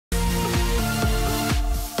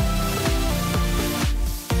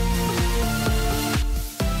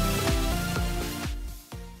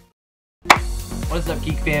What is up,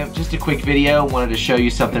 GeekFam? Just a quick video. Wanted to show you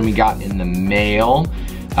something we got in the mail.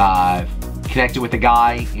 Connected with a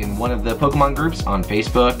guy in one of the Pokemon groups on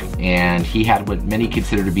Facebook, and he had what many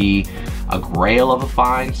consider to be a grail of a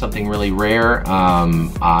find, something really rare.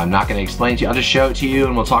 I'm not going to explain it to you. I'll just show it to you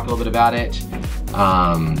and we'll talk a little bit about it.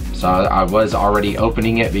 So I was already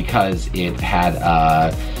opening it because it had,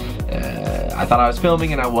 I thought I was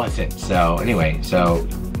filming and I wasn't. So anyway, so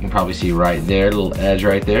you can probably see right there, a little edge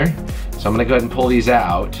right there. So I'm gonna go ahead and pull these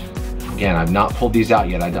out. Again, I've not pulled these out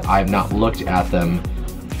yet. I've not looked at them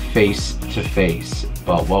face to face.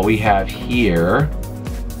 But what we have here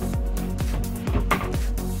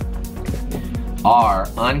are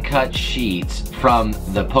uncut sheets from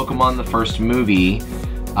the Pokemon the First movie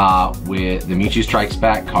with the Mewtwo Strikes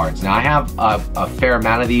Back cards. Now I have a fair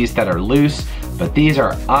amount of these that are loose, but these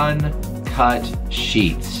are uncut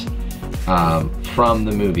sheets from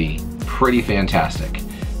the movie. Pretty fantastic.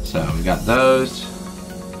 So we got those.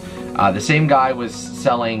 The same guy was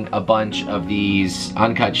selling a bunch of these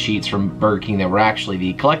uncut sheets from Burger King that were actually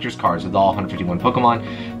the collector's cards with all 151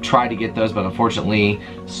 Pokemon. Tried to get those, but unfortunately,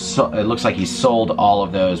 it looks like he sold all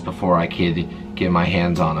of those before I could get my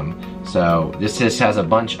hands on them. So this just has a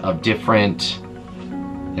bunch of different,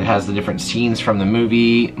 it has the different scenes from the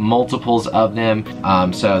movie, multiples of them.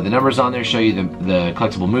 So the numbers on there show you the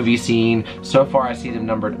collectible movie scene. So far I see them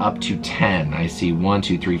numbered up to 10. I see 1,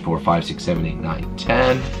 2, 3, 4, 5, 6, 7, 8, 9,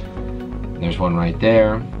 10. There's one right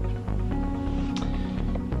there.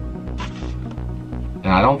 And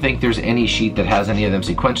I don't think there's any sheet that has any of them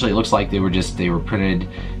sequentially. It looks like they were printed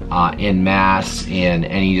en masse in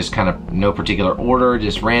any just kind of no particular order,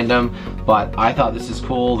 just random. But I thought this is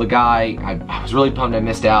cool. The guy, I was really bummed I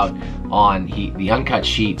missed out on the uncut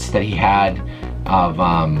sheets that he had of,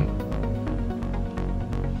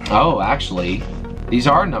 oh, actually, these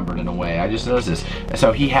are numbered in a way. I just noticed this.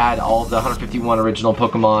 So he had all of the 151 original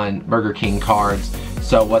Pokemon Burger King cards.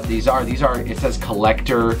 So what these are, it says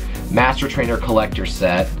collector, Master Trainer Collector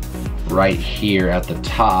Set right here at the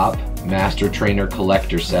top. Master Trainer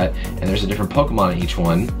Collector Set. And there's a different Pokemon in each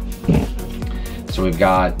one. So we've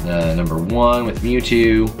got number 1 with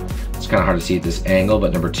Mewtwo. It's kind of hard to see at this angle,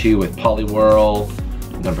 but number 2 with Poliwhirl.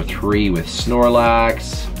 Number 3 with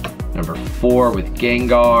Snorlax. Number 4 with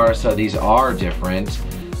Gengar, so these are different.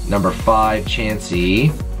 Number 5,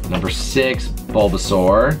 Chansey. Number 6,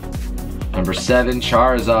 Bulbasaur. Number 7,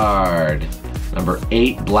 Charizard. Number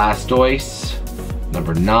 8, Blastoise.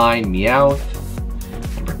 Number 9,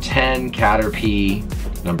 Meowth. Number 10, Caterpie.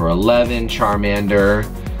 Number 11, Charmander.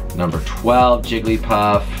 Number 12,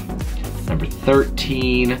 Jigglypuff. Number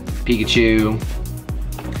 13, Pikachu.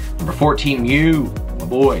 Number 14, Mew, my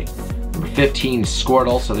boy. Number 15,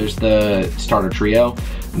 Squirtle, so there's the starter trio.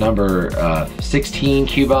 Number 16,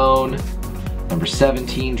 Cubone. Number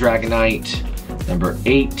 17, Dragonite. Number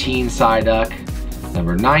 18, Psyduck.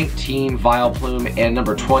 Number 19, Vileplume. And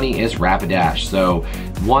number 20 is Rapidash. So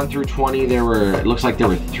 1 through 20, it looks like there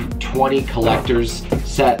were 20 collector's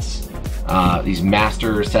sets. These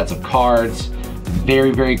master sets of cards.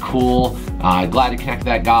 Very, very cool. Glad to connect with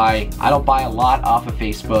that guy. I don't buy a lot off of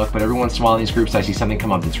Facebook, but every once in a while in these groups I see something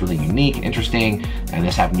come up that's really unique, interesting, and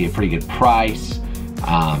this happened to be a pretty good price.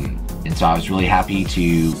 And so I was really happy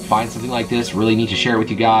to find something like this. Really need to share it with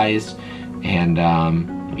you guys. And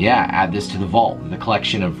yeah, add this to the vault, the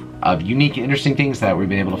collection of unique and interesting things that we've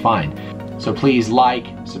been able to find. So please like,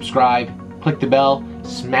 subscribe, click the bell,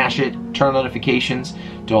 smash it, turn on notifications,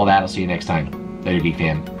 do all that. I'll see you next time. Later,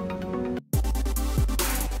 GeekFam.